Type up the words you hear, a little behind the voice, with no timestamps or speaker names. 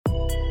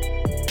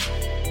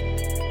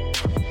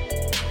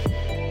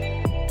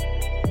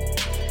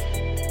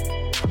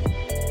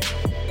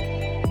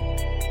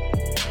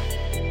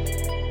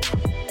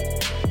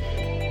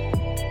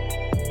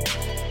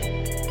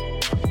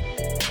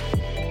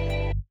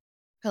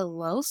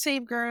Hello,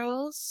 Save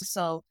Girls.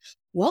 So,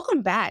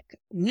 welcome back.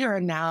 We are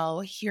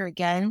now here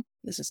again.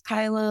 This is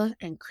Kyla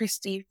and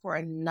Christy for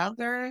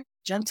another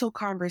gentle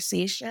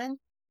conversation.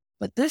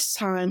 But this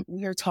time,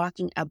 we are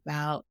talking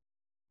about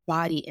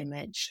body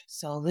image.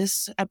 So,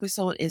 this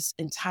episode is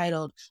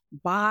entitled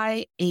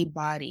By a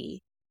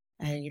Body.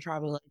 And you're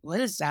probably like, what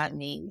does that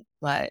mean?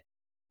 But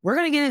we're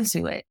going to get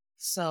into it.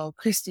 So,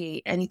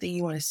 Christy, anything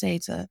you want to say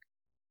to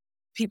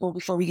people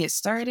before we get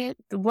started?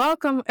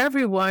 Welcome,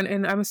 everyone.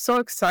 And I'm so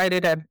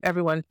excited that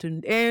everyone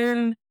tuned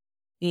in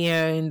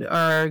and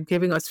are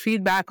giving us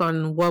feedback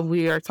on what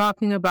we are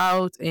talking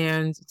about.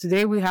 And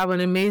today we have an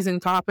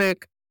amazing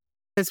topic.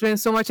 There's been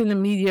so much in the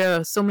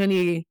media, so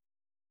many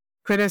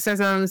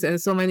criticisms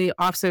and so many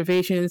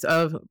observations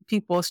of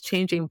people's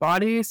changing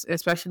bodies,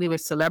 especially with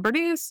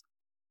celebrities,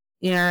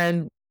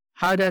 and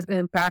how that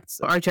impacts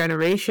our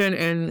generation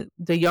and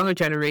the younger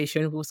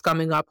generation who's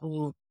coming up,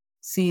 who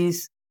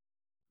sees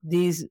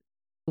these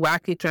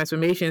wacky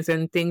transformations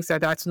and thinks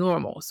that that's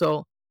normal.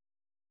 So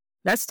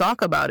let's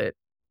talk about it.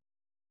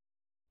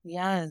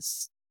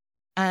 Yes.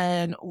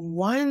 And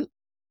one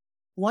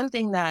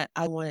thing that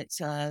I wanted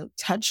to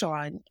touch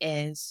on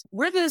is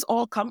where did this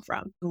all come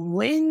from?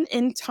 When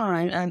in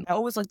time, and I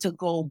always like to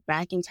go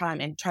back in time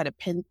and try to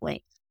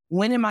pinpoint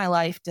when in my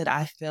life did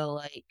I feel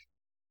like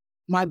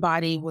my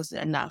body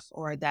wasn't enough,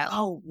 or that,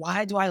 oh,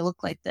 why do I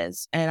look like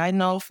this? And I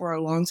know for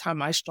a long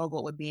time I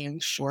struggled with being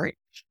short.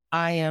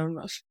 I am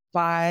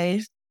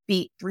 5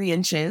 feet 3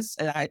 inches,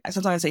 and I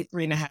sometimes say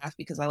 3.5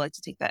 because I like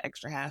to take that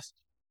extra half.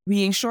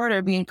 Being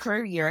shorter, being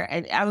curvier.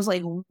 And I was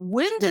like,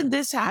 when did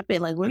this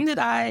happen? Like, when did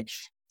I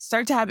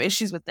start to have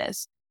issues with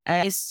this?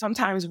 And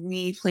sometimes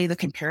we play the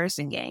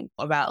comparison game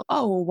about,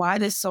 oh, well, why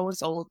does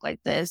so-and-so look like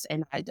this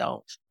and I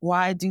don't?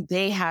 Why do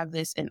they have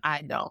this and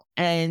I don't?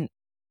 And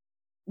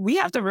we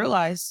have to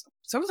realize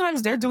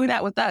sometimes they're doing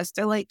that with us.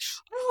 They're like,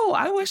 oh,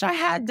 I wish I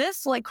had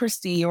this like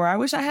Christy, or I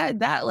wish I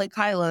had that like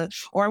Kyla,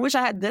 or I wish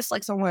I had this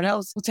like someone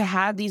else. To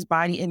have these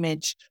body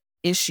image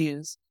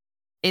issues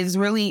is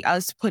really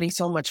us putting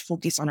so much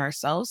focus on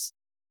ourselves.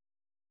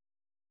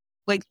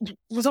 Like,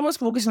 we're so much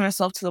focused on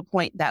ourselves to the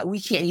point that we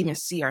can't even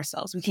see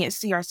ourselves. We can't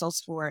see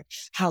ourselves for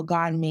how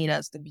God made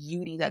us, the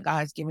beauty that God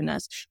has given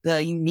us,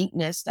 the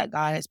uniqueness that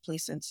God has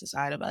placed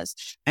inside of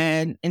us.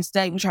 And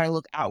instead, we try to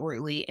look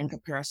outwardly and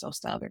compare ourselves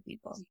to other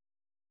people.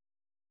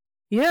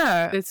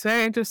 Yeah, it's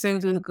very interesting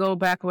to go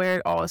back where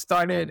it all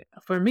started.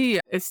 For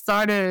me, it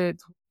started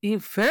being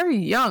very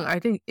young, I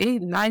think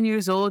 8, 9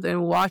 years old,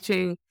 and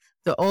watching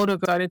the older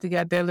girls starting to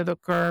get their little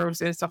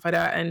curves and stuff like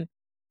that. And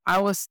I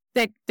was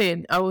stick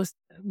thin. I was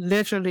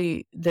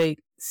literally like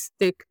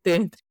stick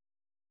thin.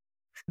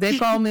 They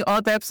call me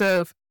all types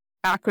of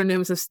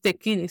acronyms of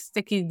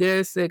sticky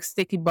this, like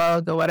sticky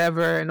bug or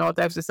whatever, and all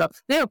types of stuff.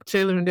 They're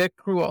children, they're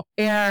cruel.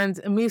 And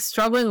me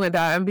struggling with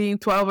that and being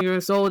 12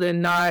 years old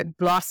and not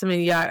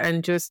blossoming yet,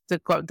 and just the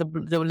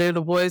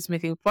little boys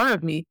making fun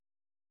of me.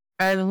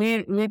 And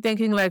me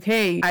thinking like,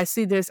 hey, I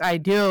see this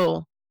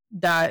ideal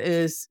that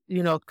is,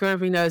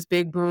 curviness,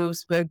 big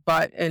boobs, big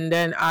butt, and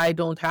then I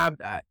don't have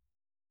that.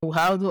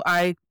 How do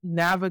I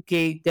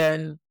navigate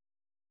then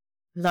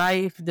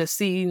life, the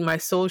scene, my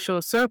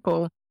social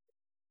circle,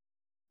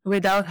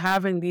 without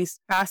having these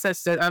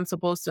assets that I'm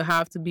supposed to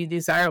have to be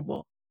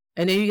desirable?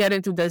 And then you get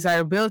into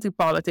desirability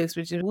politics,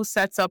 which is who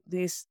sets up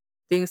these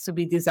things to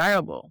be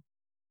desirable.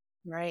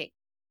 Right.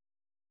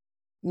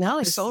 No,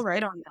 it's so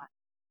right on that.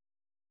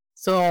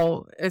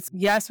 So it's,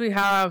 yes, you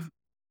have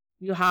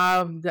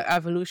the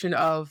evolution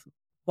of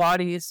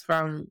bodies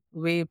from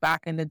way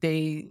back in the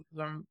day,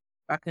 from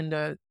back in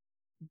the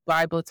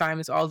Bible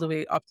times all the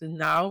way up to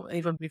now,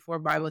 even before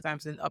Bible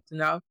times and up to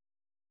now.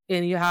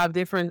 And you have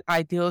different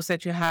ideals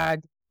that you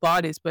had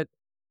bodies, but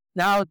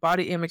now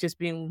body image is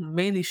being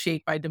mainly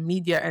shaped by the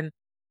media and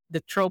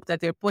the trope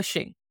that they're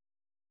pushing.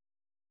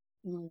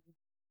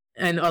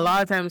 And a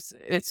lot of times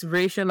it's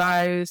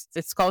racialized,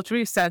 it's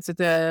culturally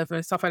sensitive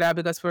and stuff like that,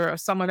 because for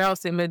someone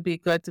else, it might be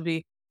good to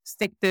be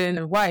stick thin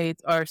and white,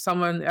 or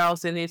someone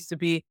else, it needs to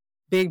be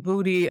big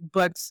booty,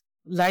 but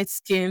light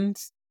skinned,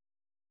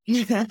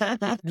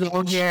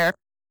 long hair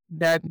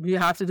that we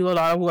have to do a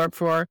lot of work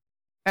for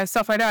and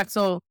stuff like that.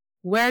 So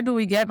where do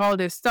we get all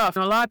this stuff?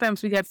 And a lot of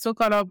times we get so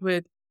caught up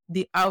with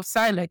the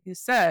outside, like you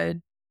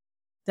said,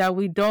 that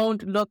we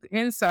don't look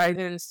inside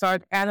and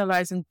start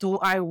analyzing, do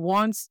I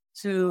want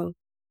to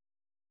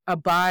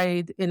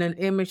abide in an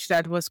image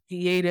that was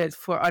created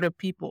for other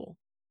people?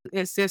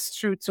 Is this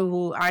true to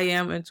who I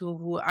am and to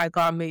who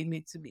God made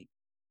me to be?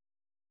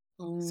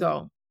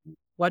 So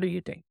what do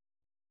you think?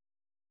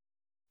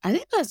 I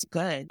think that's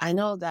good. I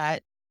know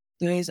that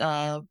there's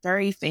a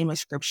very famous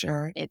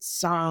scripture. It's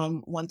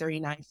Psalm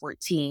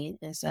 139:14.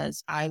 It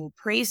says, I will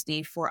praise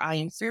thee, for I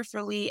am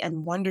fearfully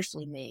and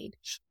wonderfully made.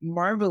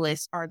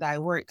 Marvelous are thy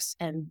works,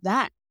 and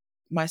that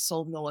my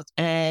soul knoweth.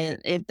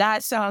 And if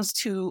that sounds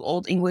too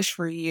old English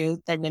for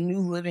you, then the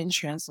New Living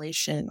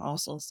Translation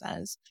also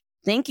says,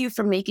 thank you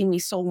for making me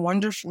so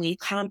wonderfully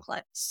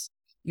complex.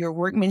 Your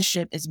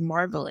workmanship is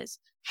marvelous.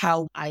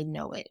 How I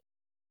know it.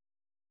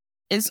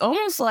 It's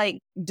almost like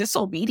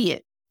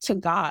disobedient to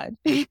God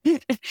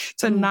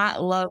to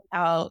not love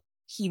how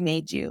he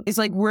made you. It's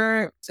like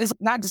it's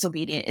not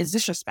disobedient, it's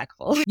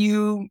disrespectful.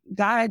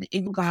 God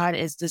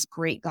is this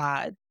great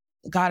God,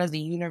 the God of the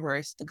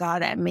universe, the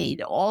God that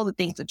made all the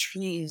things, the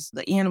trees,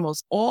 the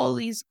animals, all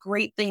these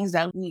great things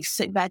that we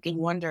sit back and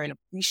wonder and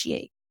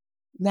appreciate.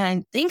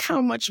 Then think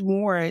how much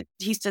more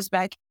he sits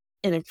back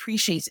and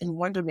appreciates in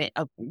wonderment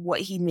of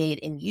what he made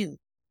in you.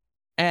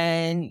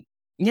 And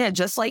yeah,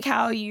 just like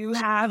how you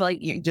have like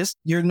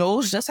your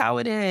nose just how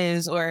it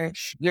is, or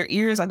your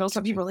ears. I know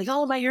some people are like,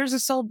 oh, my ears are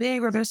so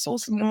big or they're so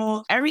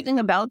small. Everything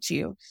about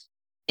you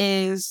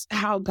is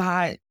how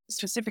God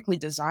specifically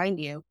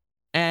designed you.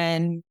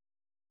 And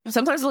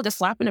sometimes it's like a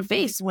slap in the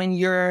face when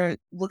you're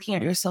looking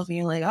at yourself and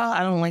you're like, oh,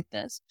 I don't like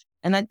this.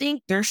 And I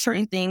think there's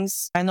certain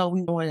things, I know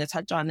we wanted to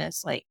touch on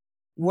this, like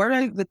what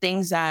are the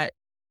things that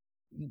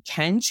you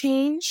can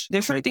change?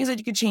 There's certain things that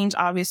you can change,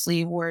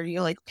 obviously, where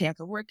you're like, okay, I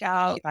could work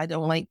out. If I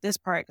don't like this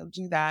part, I could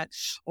do that,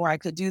 or I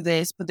could do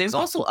this. But there's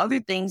also other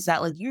things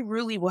that like you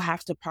really will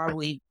have to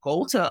probably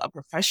go to a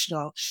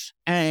professional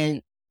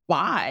and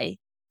buy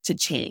to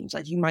change.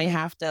 Like you might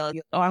have to,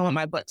 oh, I want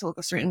my butt to look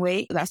a certain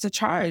way. That's a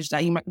charge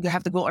that you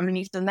have to go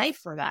underneath the knife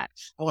for that.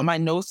 I want my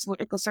nose to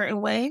look a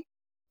certain way.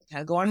 I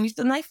gotta go underneath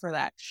the knife for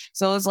that.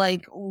 So it's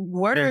like,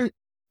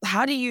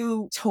 how do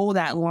you toe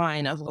that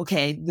line of,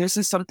 okay, this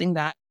is something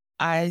that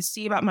I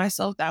see about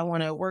myself that I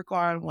want to work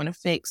on, want to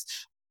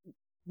fix,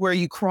 where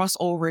you cross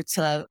over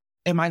to,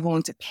 am I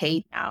going to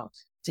pay now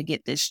to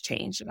get this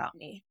changed about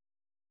me?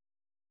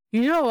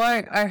 You know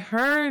what? I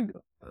heard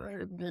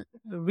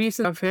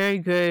recently a very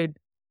good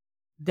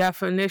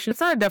definition.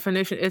 It's not a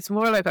definition. It's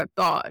more like a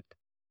thought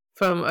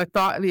from a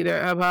thought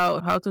leader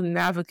about how to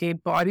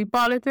navigate body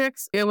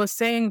politics. It was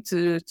saying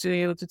to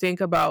you to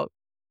think about,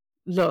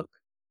 look,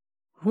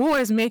 who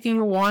is making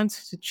you want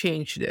to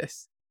change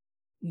this?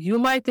 You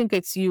might think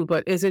it's you,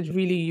 but is it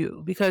really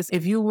you? Because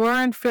if you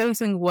weren't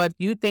facing what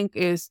you think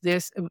is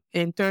this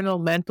internal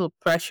mental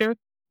pressure,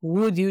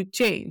 would you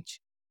change?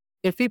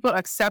 If people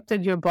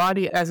accepted your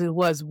body as it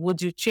was,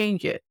 would you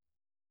change it?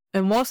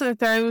 And most of the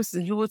times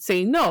you would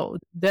say no.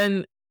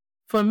 Then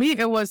for me,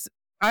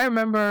 I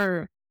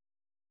remember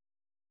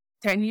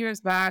 10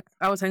 years back,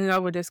 I was hanging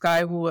out with this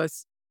guy who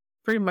was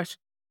pretty much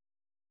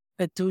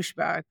a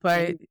douchebag.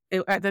 But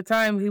at the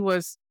time,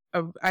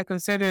 I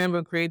considered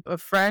him a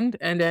friend.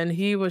 And then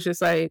he was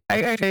just like,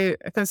 I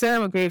consider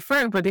him a great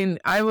friend, but then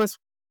I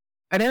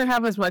didn't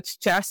have as much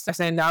chest as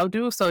I now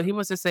do. So he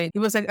was just saying,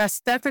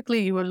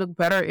 aesthetically, you would look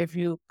better if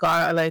you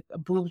got like a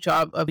boob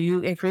job, of you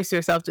increase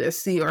yourself to a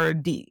C or a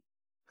D.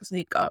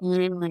 Sneak up.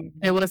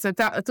 Mm-hmm. It was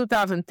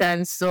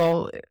 2010.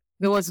 So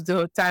it was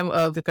the time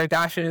of the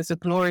Kardashians, the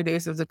glory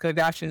days of the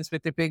Kardashians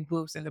with the big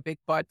boobs and the big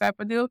butt type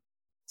of deal.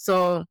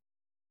 So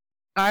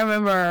I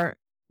remember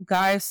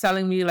guys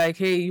telling me like,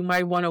 hey, you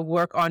might want to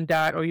work on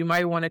that, or you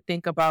might want to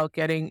think about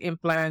getting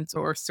implants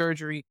or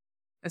surgery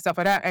and stuff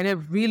like that. And it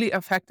really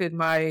affected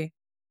my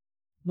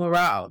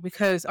morale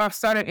because I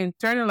started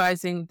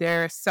internalizing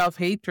their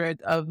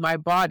self-hatred of my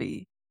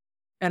body.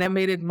 And I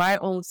made it my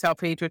own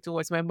self-hatred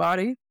towards my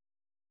body.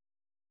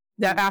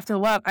 That after a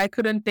while, I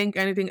couldn't think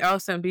anything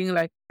else than being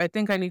like, I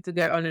think I need to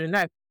get under the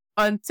knife.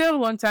 Until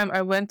one time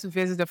I went to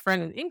visit a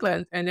friend in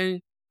England, and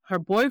then her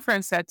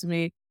boyfriend said to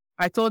me,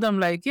 I told him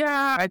like,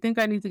 yeah, I think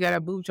I need to get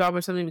a boob job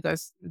or something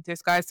because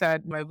this guy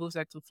said my boobs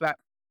are too flat.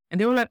 And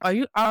they were like, are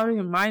you out of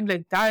your mind?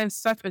 Like, that is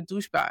such a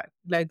douchebag.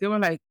 Like, they were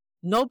like,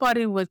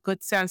 nobody with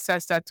good sense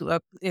says that to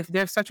if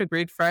they're such a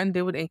great friend,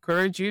 they would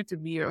encourage you to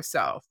be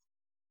yourself.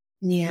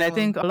 Yeah. And I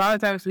think a lot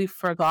of times we've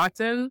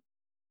forgotten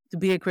to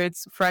be a great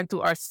friend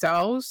to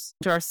ourselves,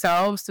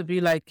 to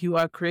be like, you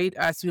are great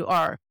as you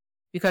are.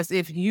 Because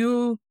if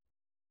you,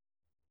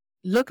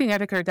 looking at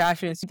the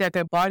Kardashians, see that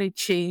their body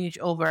changed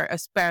over a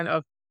span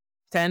of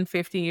 10,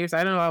 15 years.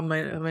 I don't know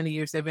how many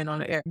years they've been on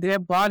the air. Their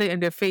body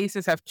and their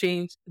faces have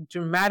changed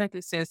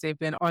dramatically since they've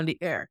been on the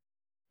air.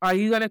 Are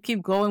you going to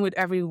keep going with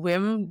every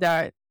whim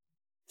that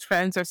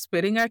trends are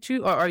spitting at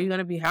you? Or are you going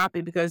to be happy?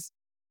 Because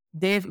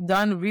they've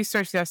done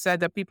research that said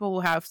that people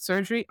who have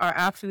surgery are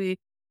actually,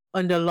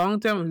 on the long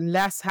term,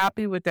 less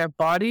happy with their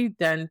body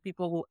than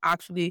people who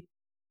actually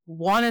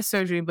wanted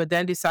surgery but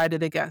then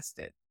decided against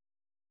it.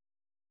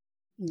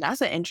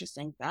 That's an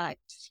interesting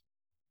fact.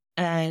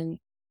 And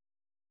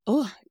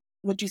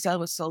what you said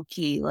was so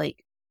key.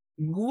 Like,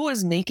 who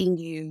is making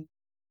you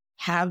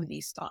have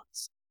these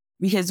thoughts?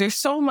 Because there's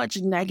so much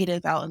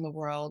negative out in the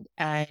world,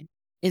 and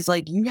it's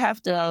like you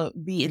have to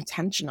be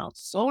intentional,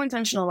 so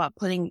intentional about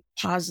putting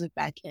positive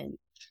back in.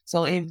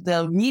 So if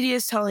the media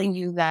is telling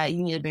you that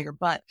you need a bigger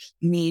butt,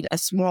 you need a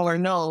smaller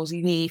nose,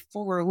 you need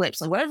fuller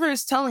lips, like whatever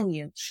it's telling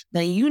you,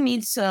 then you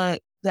need to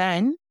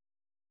then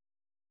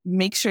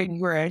make sure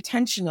you are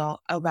intentional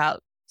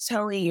about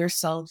telling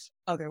yourself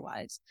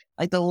otherwise.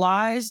 Like the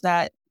lies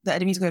that the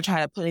enemy's going to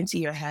try to put into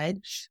your head,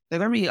 they're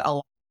going to be a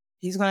lot.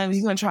 He's going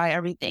to try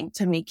everything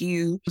to make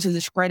you, to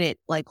discredit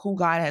like who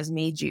God has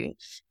made you.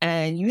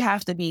 And you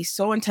have to be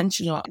so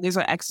intentional. There's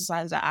an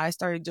exercise that I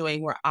started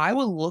doing where I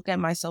would look at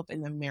myself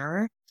in the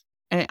mirror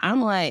and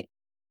I'm like,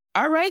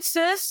 all right,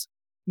 sis,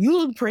 you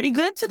look pretty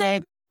good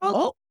today.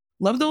 Oh,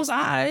 love those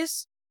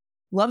eyes.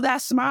 Love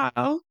that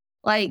smile.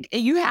 Like,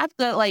 you have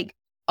to like,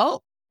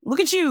 oh, look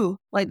at you.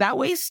 Like that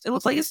waist, it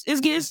looks like it's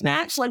getting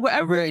snatched. Like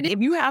whatever. If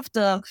you have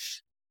to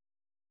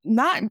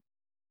not,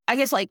 I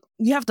guess like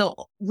you have to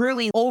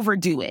really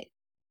overdo it.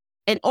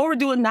 And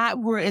overdo it not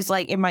where it's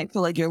like, it might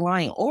feel like you're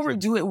lying.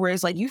 Overdo it where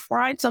it's like you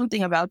find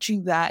something about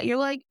you that you're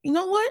like, you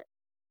know what?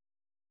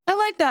 I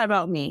like that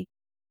about me.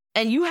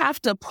 And you have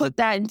to put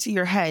that into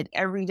your head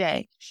every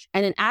day.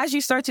 And then as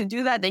you start to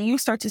do that, then you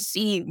start to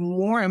see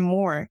more and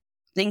more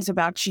things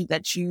about you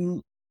that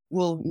you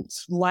will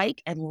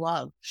like and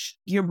love.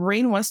 Your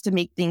brain wants to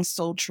make things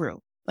so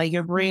true. Like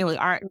your brain,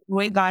 like the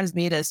way God has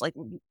made us, like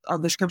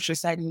the scripture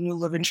said in New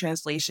Living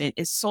Translation,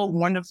 is so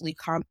wonderfully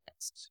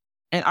complex.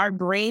 And our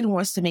brain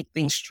wants to make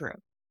things true.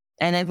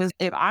 And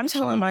if I'm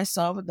telling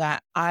myself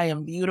that I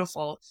am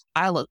beautiful,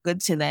 I look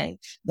good today,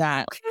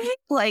 that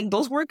like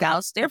those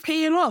workouts, they're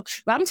paying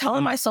off. But I'm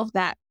telling myself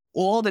that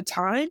all the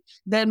time,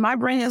 then my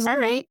brain is all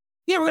right.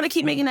 Yeah, we're going to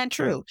keep making that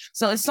true.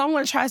 So if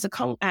someone tries to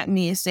come at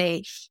me and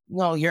say,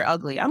 no, you're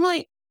ugly, I'm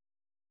like,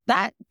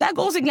 that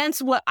goes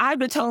against what I've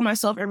been telling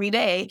myself every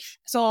day.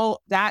 So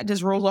that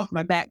just rolls off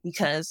my back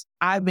because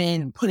I've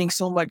been putting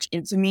so much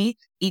into me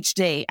each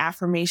day,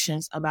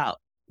 affirmations about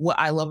what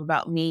I love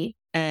about me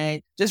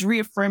and just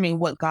reaffirming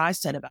what God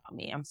said about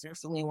me. I'm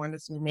fearfully and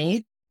wonderfully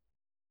made.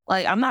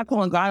 Like, I'm not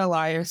calling God a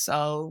liar.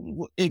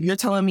 So if you're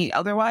telling me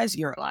otherwise,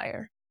 you're a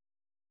liar.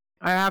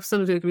 I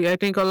absolutely agree. I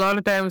think a lot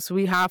of times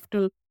we have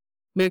to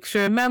make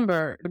sure,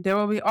 remember, there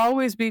will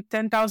always be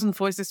 10,000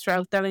 voices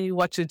telling you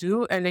what to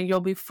do. And then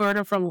you'll be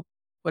further from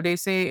what they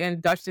say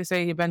in Dutch, they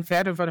say, je bent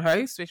verder van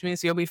huis, which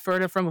means you'll be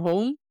further from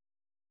home.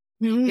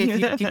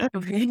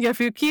 If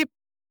you keep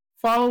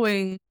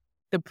following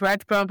the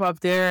breadcrumb of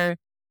their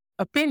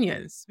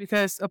opinions,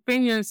 because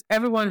opinions,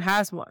 everyone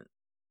has one.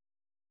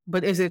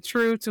 But is it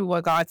true to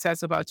what God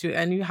says about you?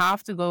 And you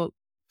have to go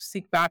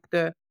seek back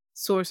the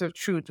source of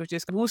truth, which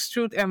is whose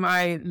truth am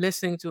I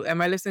listening to?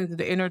 Am I listening to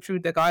the inner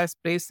truth that God has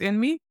placed in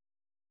me,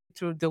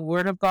 through the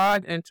word of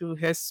God and through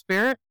his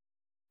spirit?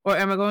 Or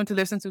am I going to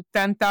listen to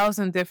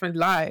 10,000 different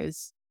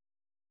lies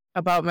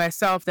about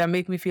myself that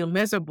make me feel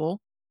miserable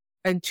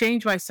and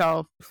change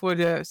myself for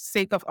the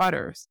sake of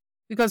others?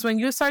 Because when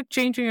you start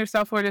changing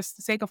yourself for the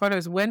sake of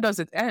others, when does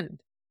it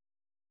end?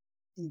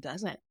 It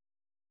doesn't.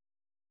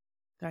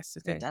 That's the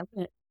thing. It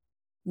doesn't.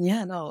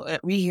 Yeah, no.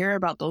 We hear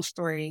about those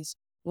stories.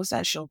 What's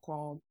that show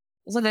called?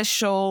 It's like a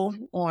show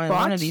on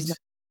Botched? one of these.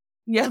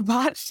 Yeah,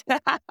 Botched.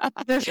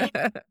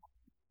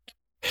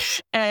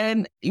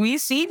 And we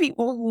see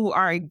people who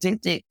are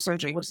addicted to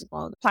surgery. What's it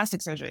called?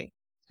 Plastic surgery.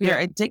 They're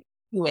addicted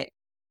to it.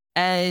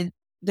 And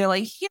they're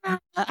like, yeah,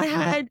 I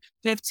had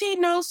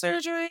 15 nose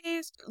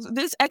surgeries,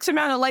 this X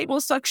amount of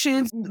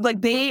liposuctions.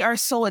 Like they are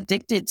so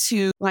addicted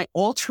to like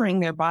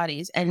altering their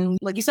bodies. And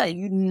like you said,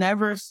 you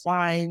never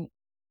find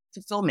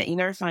fulfillment. You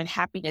never find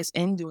happiness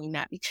in doing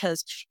that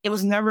because it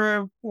was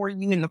never for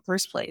you in the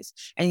first place.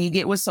 And you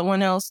get with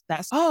someone else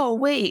that's, oh,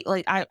 wait,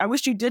 like I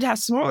wish you did have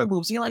smaller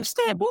boobs. You're like,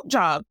 stay a boob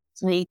job.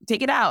 So they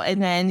take it out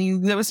and then you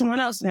get with someone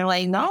else and they're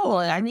like, no,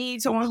 I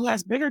need someone who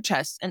has bigger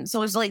chests. And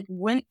so it's like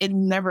when it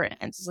never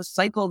ends. It's a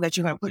cycle that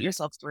you're going to put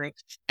yourself through.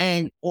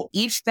 And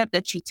each step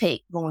that you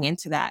take going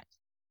into that,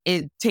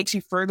 it takes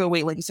you further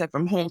away, like you said,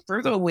 from home,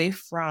 further away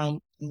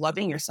from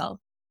loving yourself.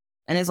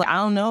 And it's like, I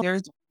don't know,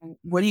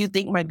 what do you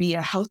think might be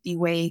a healthy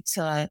way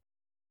to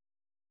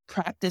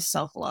practice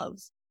self-love?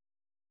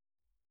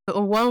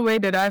 One way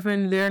that I've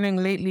been learning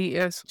lately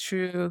is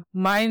through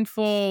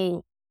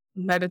mindful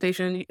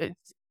meditation.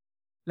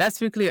 Let's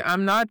be clear,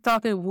 I'm not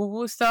talking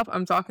woo-woo stuff.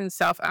 I'm talking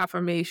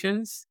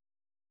self-affirmations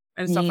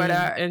and stuff like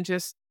that. And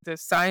just the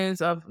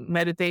science of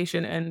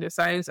meditation and the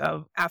science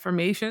of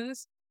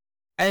affirmations.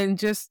 And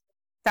just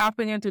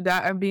tapping into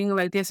that and being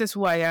like, this is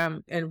who I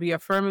am, and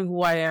reaffirming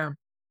who I am.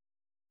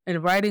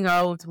 And writing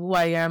out who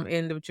I am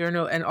in the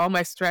journal and all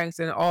my strengths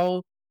and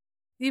all,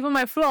 even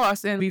my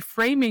flaws, and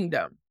reframing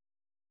them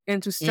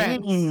into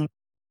strengths.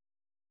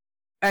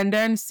 And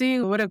then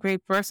seeing what a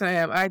great person I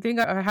am. I think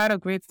I had a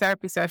great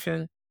therapy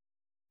session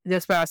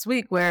this past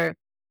week where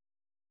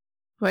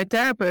my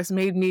therapist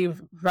made me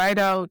write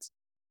out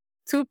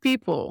 2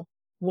 people,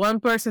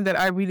 one person that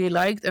I really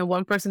liked and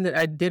one person that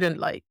I didn't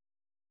like.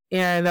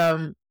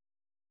 And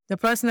the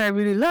person I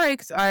really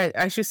liked,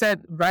 she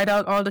said, write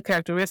out all the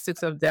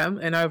characteristics of them,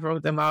 and I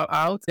wrote them all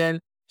out. Then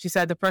she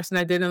said, the person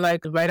I didn't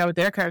like, write out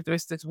their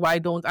characteristics. Why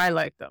don't I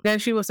like them? Then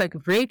she was like,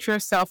 rate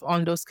yourself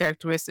on those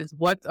characteristics.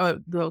 What are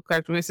the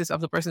characteristics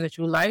of the person that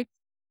you like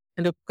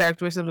and the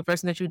characteristics of the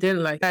person that you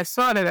didn't like? I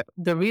saw that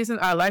the reason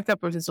I liked that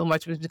person so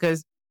much was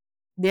because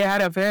they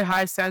had a very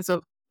high sense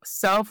of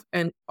self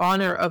and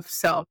honor of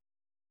self.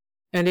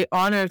 And they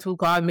honored who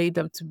God made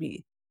them to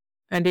be.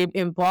 And they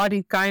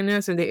embodied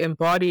kindness, and they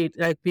embodied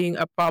like being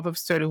a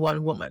Proverbs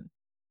 31 woman.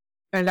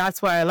 And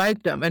that's why I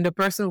liked them. And the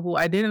person who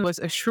I didn't was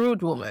a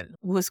shrewd woman,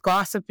 who is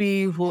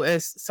gossipy, who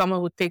is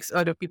someone who takes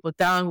other people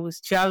down,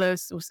 who's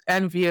jealous, who's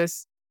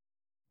envious,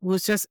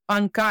 who's just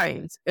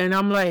unkind. And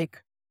I'm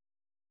like,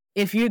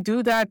 if you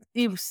do that,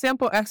 even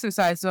simple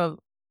exercise of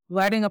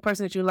writing a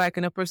person that you like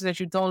and a person that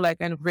you don't like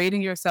and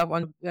rating yourself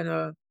on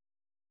a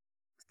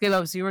scale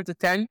of 0 to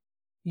 10,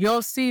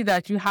 you'll see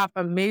that you have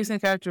amazing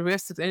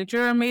characteristics and that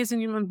you're an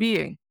amazing human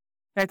being.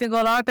 I think a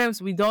lot of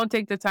times we don't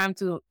take the time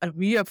to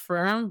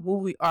reaffirm who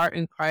we are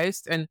in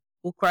Christ and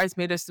who Christ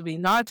made us to be.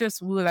 Not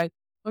just we're like,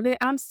 okay,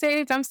 I'm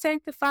saved, I'm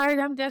sanctified,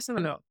 I'm just,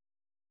 no.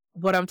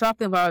 What I'm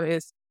talking about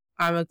is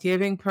I'm a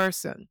giving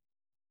person.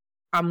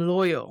 I'm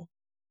loyal.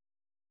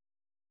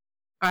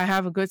 I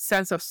have a good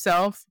sense of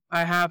self.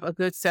 I have a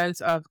good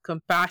sense of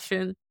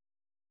compassion.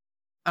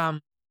 I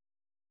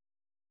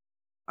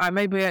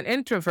may be an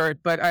introvert,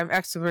 but I'm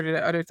extroverted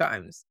at other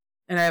times.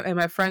 And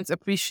my friends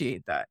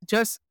appreciate that.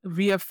 Just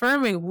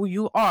reaffirming who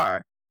you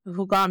are,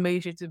 who God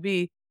made you to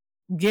be,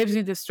 gives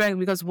you the strength,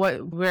 because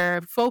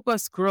where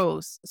focus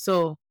grows.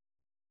 So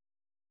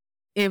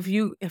if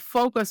you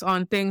focus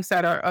on things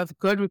that are of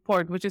good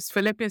report, which is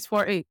Philippians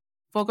 4:8,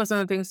 focus on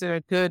the things that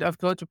are good, of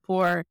good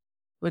report,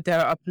 that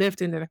are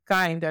uplifting, that are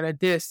kind, that are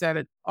this, that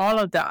are all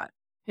of that.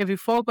 If you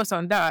focus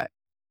on that,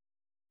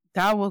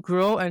 that will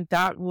grow and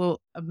that will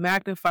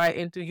magnify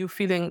into you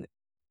feeling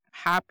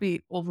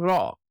happy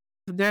overall.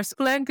 There's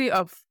plenty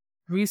of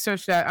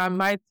research that I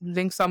might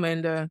link some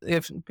in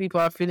if people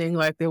are feeling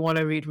like they want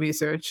to read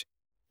research.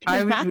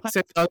 I read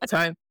research all the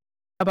time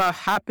about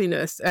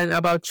happiness and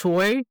about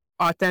joy,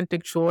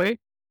 authentic joy,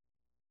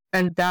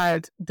 and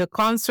that the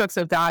constructs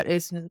of that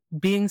is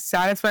being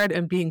satisfied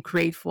and being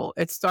grateful.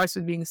 It starts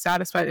with being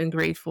satisfied and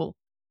grateful.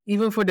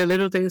 Even for the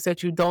little things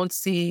that you don't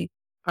see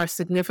are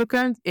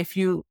significant, if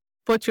you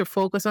put your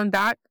focus on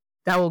that,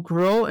 that will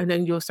grow and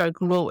then you'll start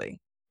glowing.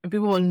 And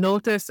people will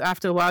notice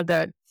after a while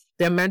that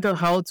their mental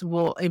health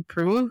will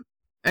improve.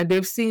 And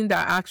they've seen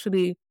that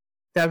actually,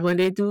 that when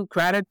they do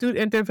gratitude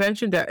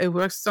intervention, that it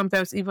works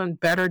sometimes even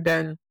better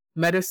than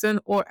medicine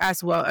or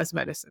as well as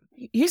medicine.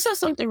 You said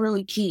something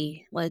really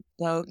key, like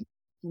the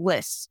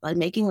list, like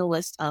making a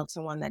list of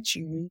someone that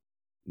you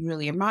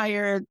really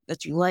admire,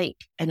 that you like,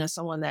 and then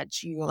someone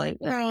that you like,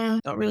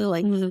 don't really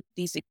like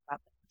these things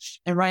that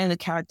much, and writing the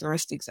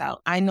characteristics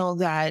out. I know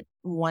that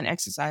one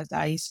exercise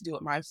that I used to do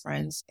with my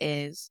friends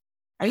is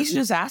I used to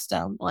just ask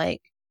them,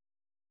 like,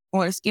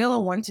 on a scale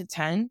of 1 to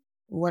 10,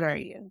 what are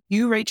you?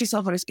 You rate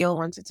yourself on a scale of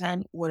 1 to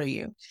 10, what are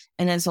you?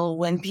 And then so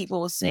when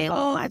people will say,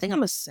 oh, I think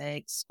I'm a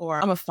 6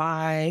 or I'm a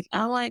 5,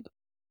 I'm like,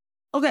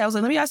 okay, I was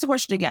like, let me ask the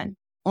question again.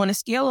 On a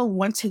scale of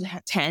 1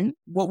 to 10,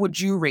 what would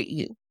you rate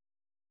you?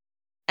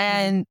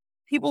 And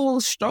people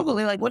will struggle.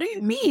 They're like, what do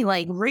you mean?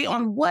 Like, rate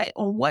on what?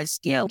 On what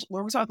scale? What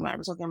are we talking about?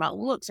 We're talking about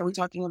looks. Are we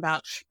talking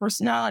about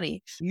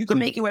personality? You can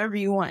make it whatever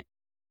you want.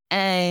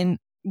 And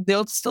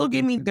they'll still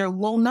give me their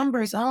low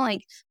numbers. I'm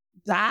like,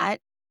 that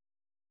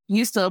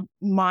used to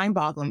mind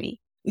boggle me,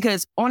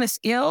 because on a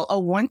scale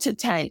of 1 to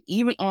 10,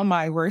 even on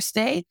my worst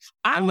day,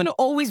 I'm going to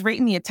always rate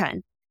me a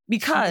 10,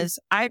 because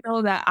I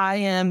know that I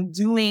am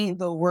doing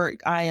the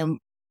work. I am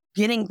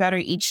getting better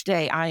each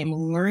day. I am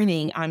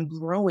learning. I'm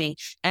growing.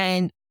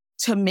 And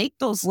to make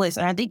those lists,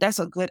 and I think that's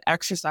a good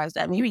exercise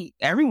that maybe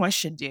everyone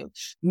should do.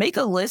 Make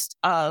a list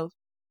of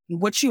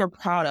what you are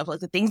proud of,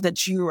 like the things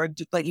that you are,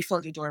 like you feel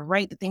like you're doing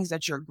right, the things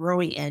that you're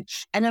growing in,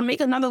 and then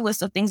make another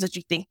list of things that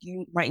you think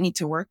you might need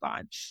to work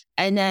on.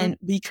 And then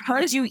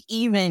because you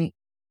even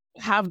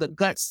have the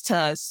guts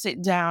to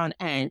sit down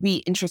and be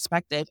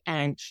introspective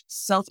and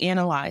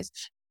self-analyze,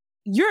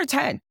 you're a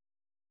 10.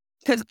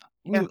 Because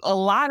a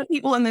lot of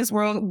people in this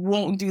world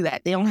won't do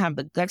that. They don't have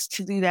the guts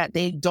to do that.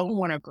 They don't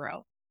want to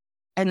grow.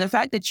 And the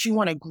fact that you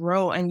want to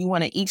grow and you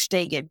want to each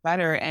day get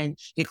better and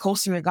get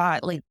closer to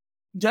God, like,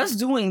 just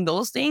doing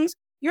those things,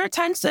 you're a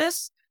 10,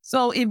 sis.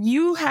 So if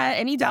you had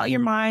any doubt in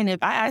your mind, if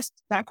I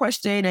asked that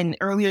question and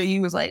earlier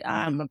you was like,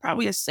 I'm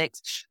probably a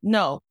 6.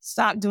 No,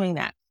 stop doing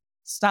that.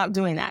 Stop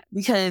doing that.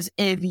 Because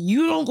if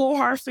you don't go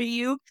hard for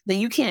you,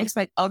 then you can't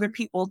expect other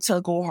people to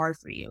go hard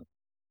for you.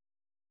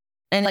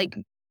 And like,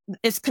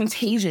 it's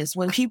contagious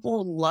when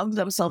people love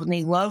themselves and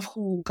they love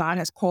who God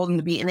has called them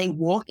to be and they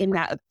walk in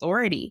that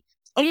authority.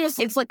 Oh yes,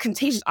 it's like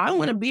contagious. I don't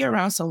want to be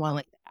around someone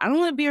like that. I don't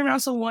want to be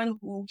around someone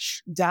who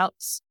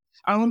doubts.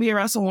 I don't want to be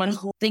around someone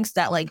who thinks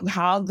that like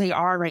how they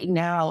are right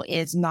now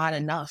is not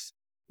enough,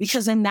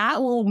 because then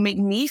that will make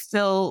me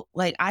feel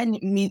like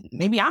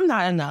maybe I'm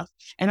not enough,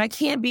 and I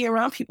can't be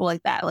around people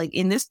like that. Like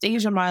in this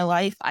stage of my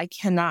life, I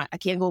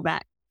can't go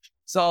back.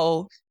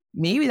 So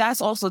maybe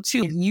that's also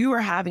too, if you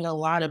are having a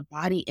lot of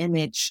body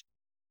image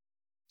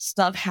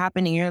stuff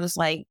happening, you're just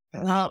like, I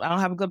don't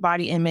have a good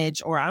body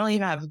image, or I don't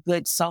even have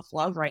good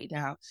self-love right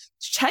now.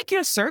 Check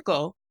your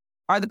circle.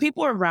 Are the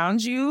people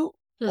around you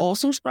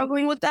also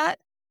struggling with that?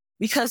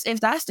 Because if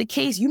that's the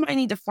case, you might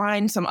need to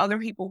find some other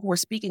people who are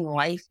speaking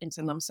life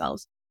into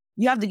themselves.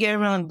 You have to get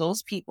around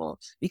those people,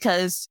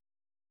 because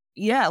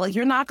like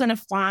you're not going to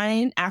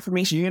find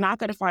affirmation. You're not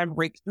going to find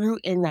breakthrough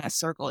in that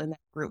circle, in that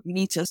group. You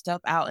need to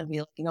step out and be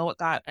like, you know what,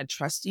 God, I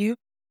trust you.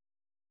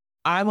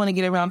 I want to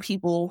get around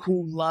people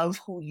who love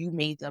who you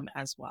made them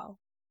as well.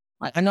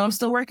 Like, I know I'm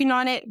still working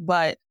on it,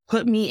 but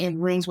put me in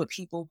rings with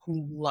people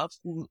who love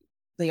who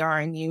they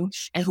are in you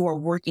and who are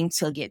working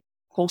to get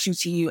closer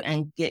to you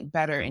and get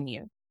better in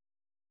you.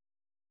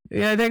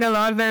 Yeah, I think a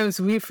lot of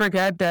times we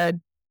forget that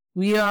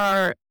we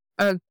are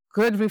a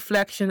good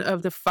reflection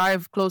of the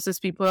five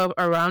closest people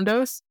around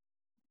us.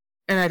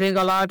 And I think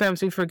a lot of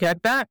times we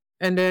forget that.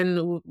 And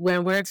then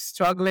when we're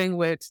struggling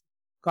with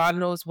God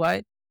knows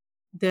what,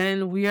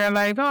 then we are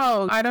like,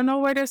 oh, I don't know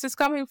where this is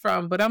coming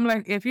from. But I'm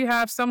like, if you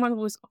have someone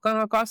who's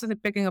constantly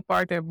picking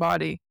apart their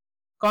body,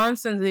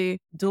 constantly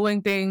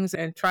doing things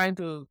and trying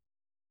to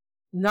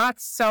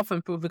not self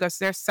improve, because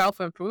there's self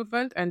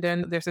improvement. And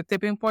then there's a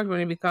tipping point when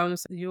it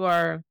becomes you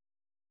are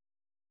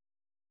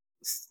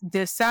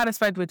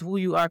dissatisfied with who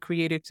you are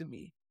created to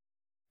be.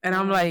 And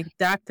I'm like,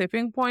 that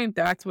tipping point,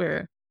 that's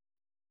where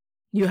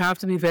you have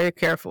to be very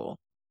careful.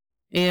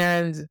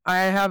 And I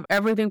have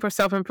everything for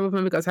self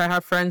improvement because I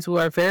have friends who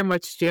are very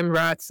much gym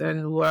rats and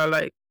who are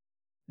like,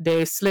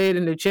 they slay it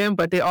in the gym,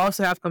 but they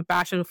also have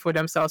compassion for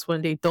themselves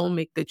when they don't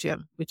make the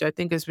gym, which I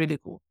think is really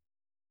cool.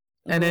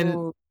 And then,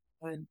 Oh,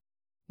 good.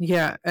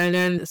 yeah, and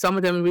then some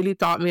of them really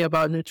taught me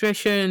about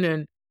nutrition.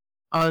 And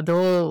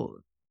although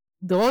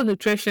the whole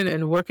nutrition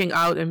and working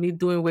out and me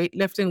doing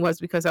weightlifting was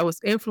because I was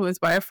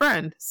influenced by a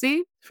friend.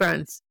 See,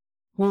 friends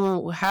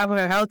who have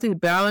a healthy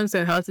balance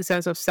and healthy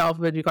sense of self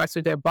with regards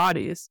to their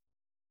bodies.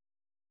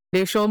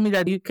 They showed me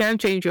that you can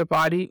change your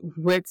body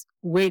with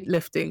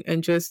weightlifting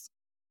and just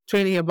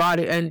training your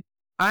body. And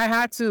I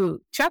had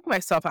to check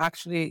myself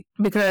actually,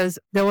 because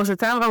there was a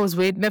time I was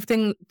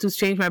weightlifting to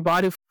change my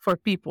body for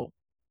people.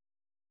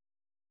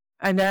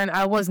 And then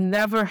I was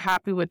never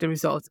happy with the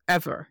results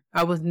ever.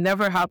 I was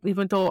never happy,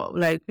 even though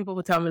like people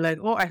would tell me like,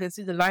 oh, I can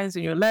see the lines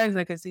in your legs.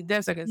 I can see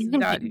this. I can see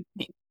that.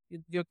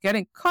 You're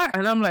getting cut.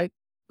 And I'm like,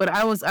 but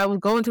I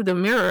would go into the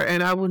mirror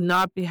and I would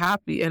not be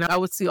happy and I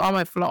would see all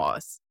my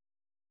flaws.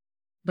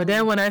 But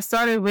then when I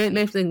started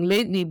weightlifting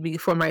lately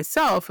for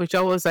myself, which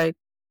I was like,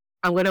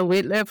 I'm going to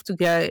weightlift to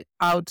get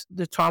out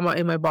the trauma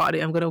in my body.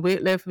 I'm going to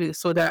weightlift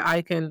so that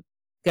I can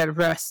get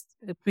rest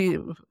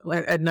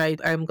at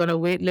night. I'm going to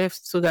weightlift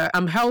so that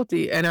I'm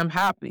healthy and I'm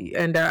happy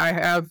and that I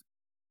have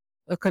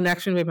a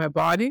connection with my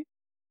body.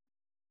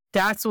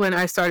 That's when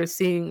I started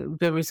seeing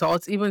the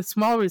results, even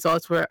small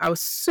results where I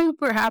was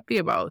super happy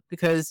about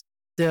because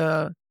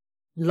the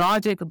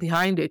logic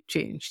behind it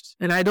changed.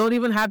 And I don't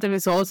even have the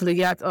results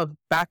yet of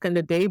back in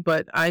the day,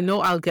 but I know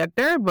I'll get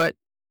there. But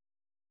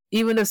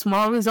even the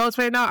small results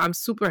right now, I'm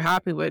super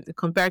happy with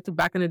compared to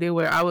back in the day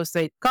where I was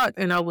like cut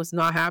and I was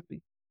not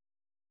happy.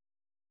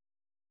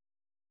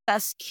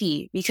 That's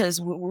key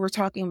because we were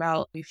talking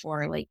about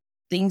before, like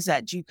things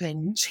that you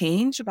can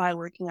change by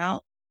working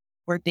out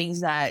or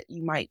things that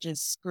you might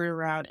just screw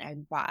around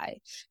and buy.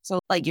 So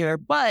like your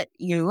butt,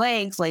 your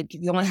legs, like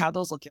if you only have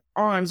those, like your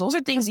arms, those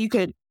are things you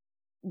could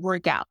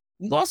work out.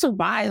 You can also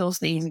buy those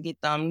things and get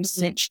them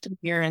cinched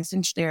here and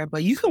cinched there,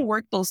 but you can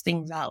work those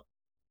things out.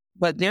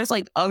 But there's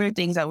like other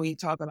things that we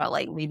talk about,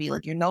 like maybe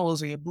like your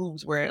nose or your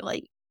boobs, where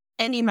like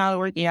any amount of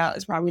working out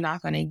is probably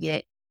not going to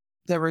get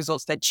the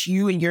results that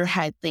you in your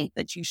head think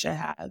that you should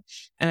have.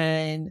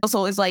 And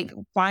also it's like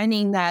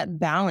finding that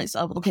balance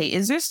of, okay,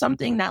 is there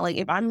something that like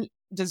if I'm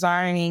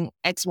desiring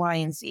X, Y,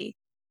 and Z,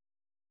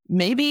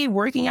 maybe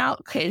working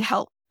out could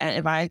help. And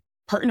if I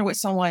partner with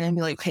someone and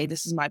be like, okay,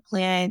 this is my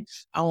plan.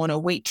 I want to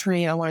weight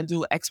train. I want to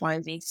do X, Y,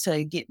 and Z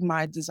to get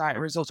my desired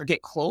results or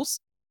get close.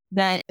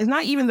 Then it's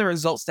not even the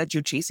results that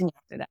you're chasing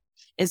after that.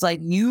 It's like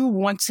you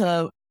want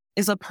to,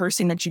 is a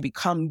person that you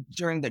become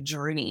during the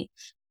journey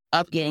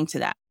of getting to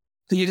that.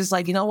 So you're just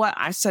like, you know what?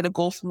 I set a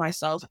goal for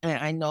myself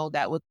and I know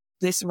that with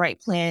this right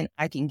plan,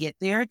 I can get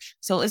there.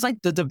 So it's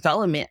like the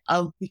development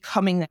of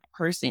becoming that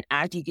person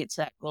as you get to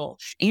that goal.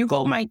 And your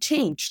goal might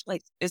change.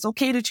 Like it's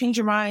okay to change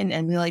your mind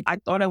and be like, I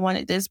thought I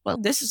wanted this,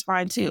 but this is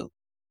fine too.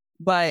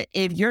 But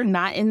if you're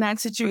not in that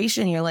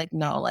situation, you're like,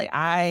 no, like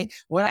I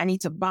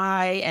need to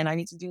buy and I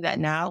need to do that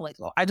now. Like,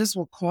 well, I just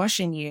will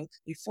caution you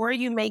before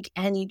you make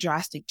any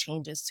drastic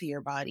changes to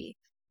your body.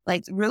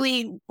 Like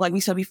really, like we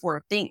said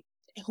before, think,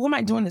 who am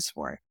I doing this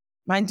for?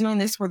 Am I doing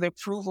this for the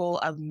approval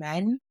of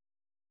men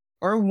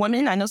or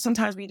women? I know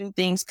sometimes we do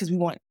things because we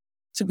want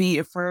to be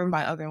affirmed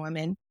by other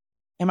women.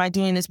 Am I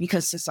doing this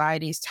because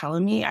society is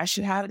telling me I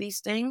should have these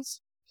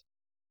things?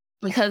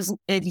 Because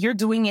if you're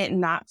doing it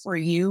not for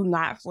you,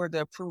 not for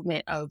the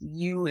improvement of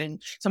you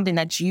and something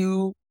that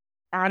you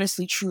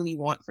honestly, truly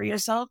want for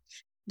yourself,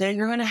 then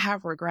you're going to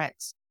have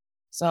regrets.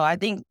 So I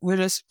think we're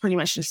just pretty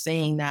much just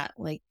saying that,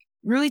 like,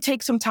 really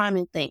take some time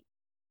and think.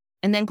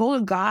 And then go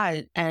to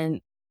God and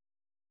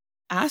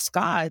ask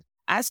God.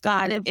 Ask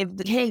God if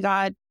hey,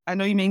 God, I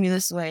know you made me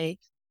this way.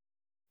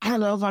 I don't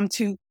know if I'm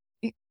too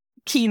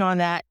keen on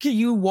that. Can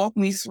you walk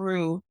me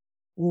through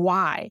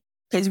why?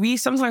 Because we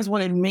sometimes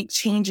want to make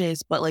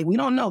changes, but like we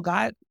don't know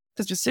God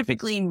to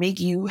specifically make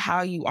you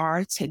how you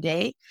are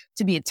today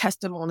to be a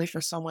testimony for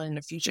someone in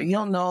the future. You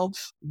don't know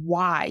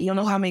why. You don't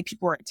know how many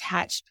people are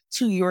attached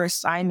to your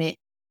assignment,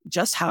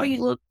 just how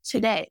you look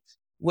today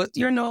with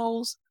your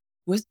nose,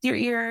 with your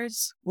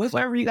ears, with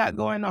whatever you got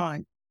going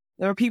on.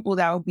 There are people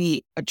that will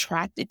be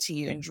attracted to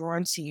you and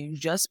drawn to you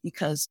just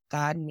because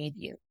God made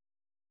you.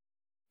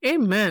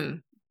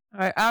 Amen.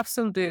 I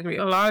absolutely agree.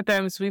 A lot of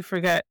times we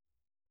forget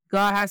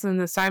God has an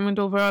assignment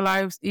over our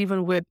lives,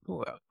 even with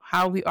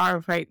how we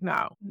are right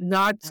now,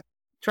 not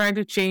trying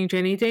to change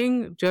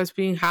anything, just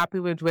being happy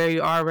with where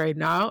you are right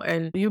now,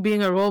 and you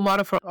being a role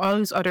model for all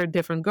these other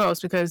different girls.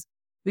 Because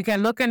we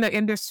can look in the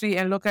industry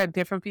and look at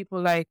different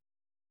people like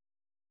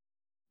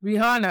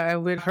Rihanna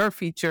and with her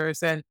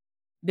features, and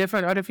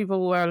different other people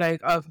who are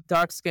like of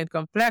dark skin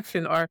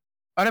complexion, or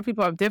other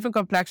people of different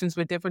complexions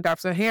with different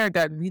types of hair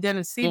that we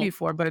didn't see Mm.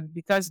 before. But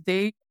because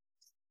they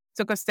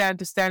took a stand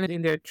to stand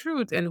in their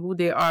truth and who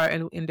they are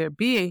and in their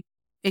being,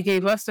 it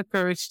gave us the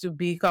courage to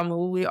become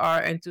who we are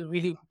and to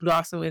really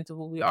blossom into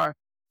who we are.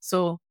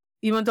 So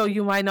even though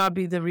you might not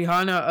be the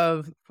Rihanna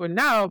of for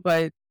now,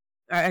 but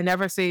I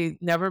never say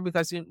never,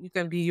 because you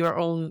can be your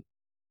own,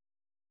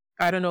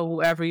 I don't know,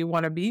 whoever you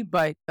want to be,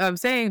 but I'm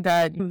saying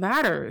that it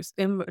matters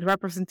and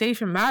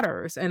representation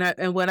matters.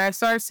 And when I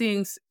started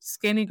seeing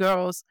skinny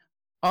girls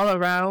all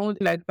around,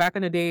 like back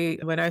in the day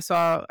when I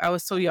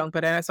was so young,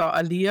 but then I saw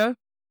Aaliyah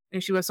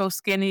and she was so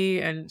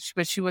skinny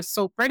but she was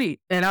so pretty.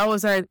 And I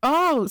was like,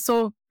 oh,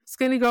 so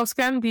skinny girls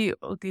can be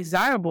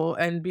desirable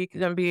and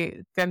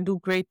can do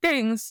great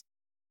things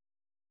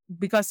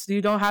because you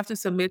don't have to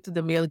submit to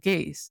the male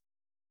gaze.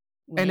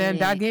 And then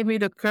that Yeah. gave me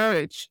the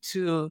courage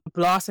to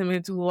blossom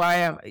into who I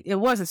am. It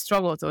was a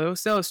struggle, though. It was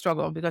still a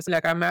struggle because,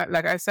 like I met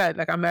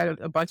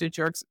a bunch of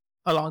jerks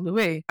along the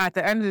way. At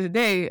the end of the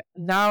day,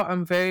 now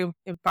I'm very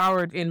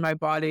empowered in my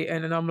body,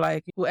 and then I'm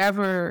like,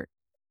 whoever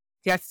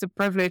gets the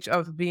privilege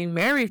of being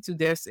married to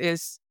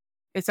it's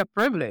a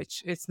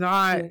privilege. It's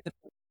not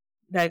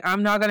like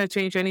I'm not gonna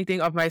change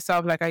anything of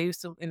myself like I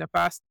used to in the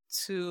past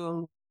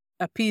to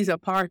appease a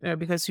partner,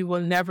 because you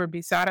will never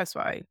be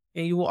satisfied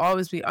and you will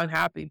always be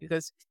unhappy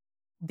because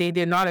they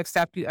did not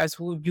accept you as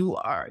who you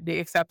are. They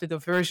accepted a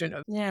version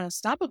of. Yeah,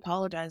 stop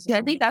apologizing. Yeah,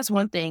 I think that's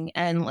one thing.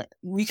 And like,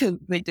 we could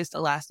make this the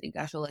last thing.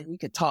 I feel like we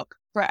could talk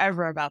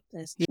forever about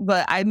this.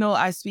 But I know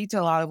I speak to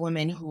a lot of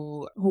women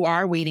who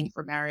are waiting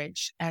for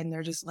marriage, and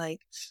they're just like,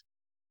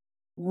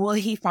 will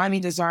he find me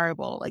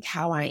desirable? Like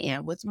how I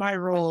am with my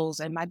rolls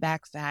and my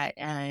back fat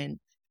and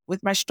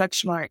with my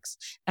stretch marks,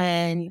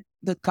 and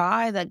the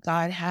guy that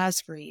God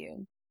has for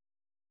you.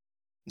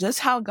 Just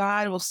how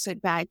God will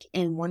sit back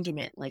in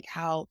wonderment, like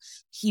how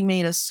he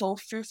made us so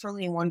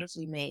fearfully and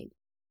wonderfully made.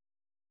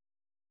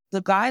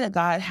 The guy that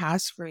God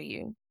has for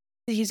you,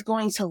 he's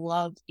going to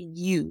love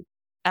you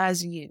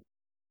as you.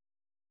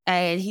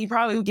 And he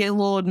probably would get a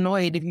little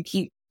annoyed if you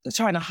keep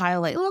trying to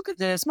highlight, look at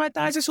this, my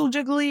thighs are so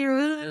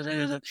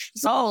jiggly.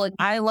 So like,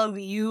 I love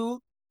you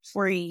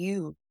for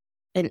you.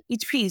 And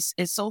each piece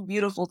is so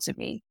beautiful to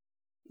me.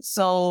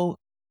 So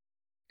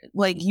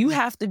like, you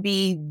have to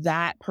be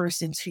that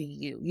person to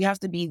you. You have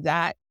to be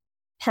that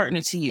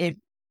partner to you.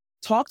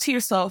 Talk to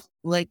yourself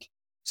like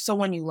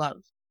someone you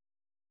love.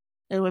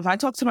 And if I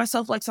talk to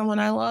myself like someone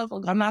I love,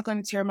 I'm not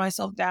going to tear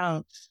myself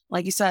down.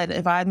 Like you said,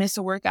 if I miss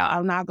a workout,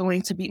 I'm not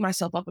going to beat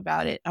myself up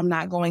about it. I'm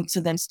not going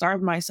to then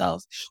starve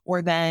myself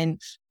or then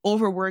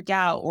overwork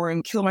out or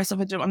kill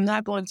myself at the gym. I'm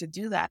not going to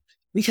do that,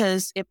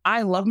 because if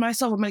I love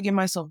myself, I'm going to give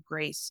myself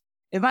grace.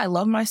 If I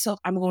love myself,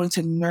 I'm going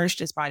to nourish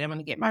this body. I'm going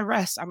to get my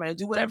rest. I'm going to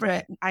do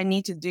whatever I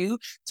need to do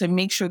to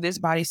make sure this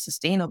body's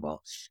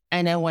sustainable.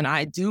 And then when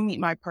I do meet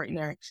my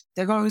partner,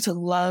 they're going to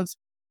love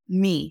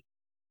me.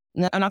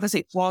 I'm not going to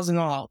say flaws and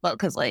all, but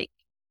because like,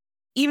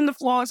 even the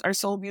flaws are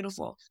so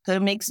beautiful because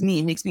it makes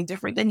me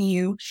different than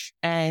you.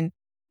 And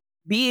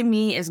being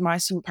me is my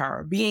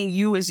superpower. Being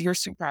you is your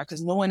superpower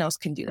because no one else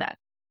can do that.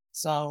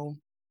 So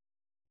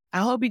I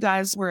hope you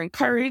guys were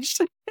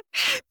encouraged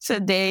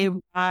today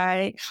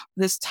by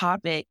this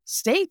topic.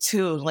 Stay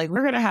tuned. Like,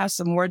 we're going to have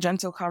some more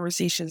gentle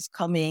conversations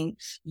coming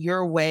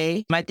your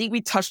way. I think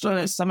we touched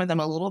on some of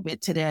them a little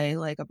bit today,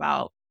 like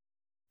about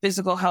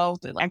physical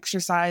health and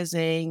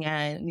exercising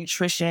and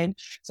nutrition.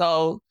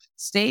 So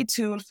stay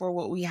tuned for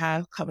what we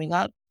have coming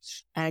up.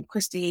 And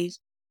Christy,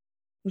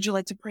 would you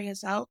like to pray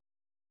us out?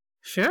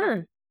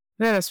 Sure.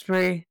 Let us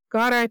pray.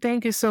 God, I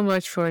thank you so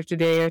much for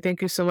today. I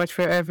thank you so much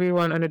for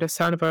everyone under the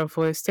sound of our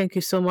voice. Thank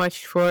you so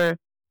much for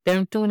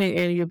them tuning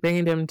in, you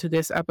bringing them to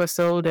this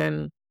episode,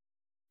 and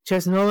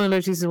just knowing,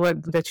 Lord Jesus,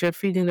 that you're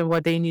feeding them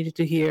what they needed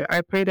to hear.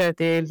 I pray that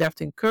they left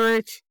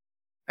encouraged.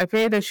 I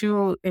pray that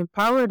you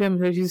empower them,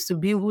 Lord Jesus, to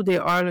be who they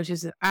are, Lord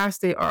Jesus, as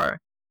they are,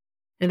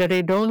 and that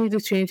they don't need to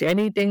change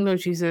anything, Lord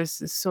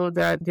Jesus, so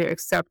that they're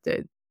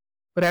accepted.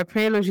 But I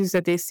pray, Lord Jesus,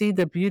 that they see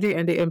the beauty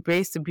and they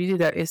embrace the beauty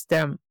that is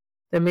them,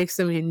 that makes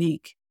them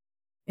unique.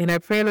 And I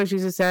pray, Lord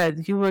Jesus,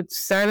 that you would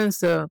silence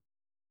the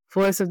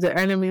voice of the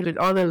enemy with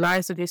all the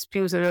lies that they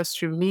spew at us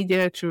through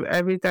media, through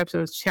every type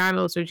of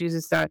channels, Lord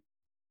Jesus, that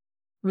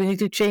we need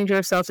to change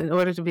ourselves in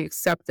order to be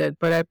accepted.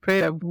 But I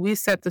pray that we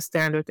set the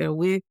standard and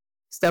we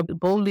step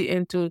boldly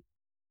into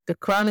the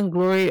crowning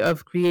glory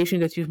of creation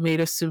that you've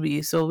made us to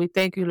be. So we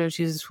thank you, Lord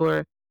Jesus,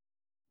 for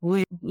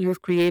who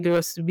you've created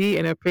us to be.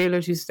 And I pray,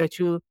 Lord Jesus, that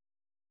you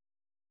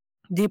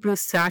deeply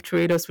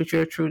saturate us with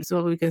your truth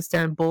so we can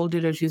stand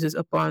boldly, Lord Jesus,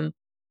 upon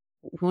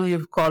who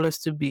you've called us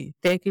to be.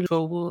 Thank you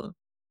for who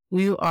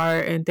you are,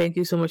 and thank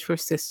you so much for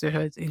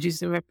sisterhood. In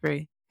Jesus' name I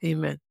pray.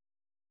 Amen.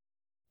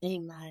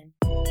 Amen.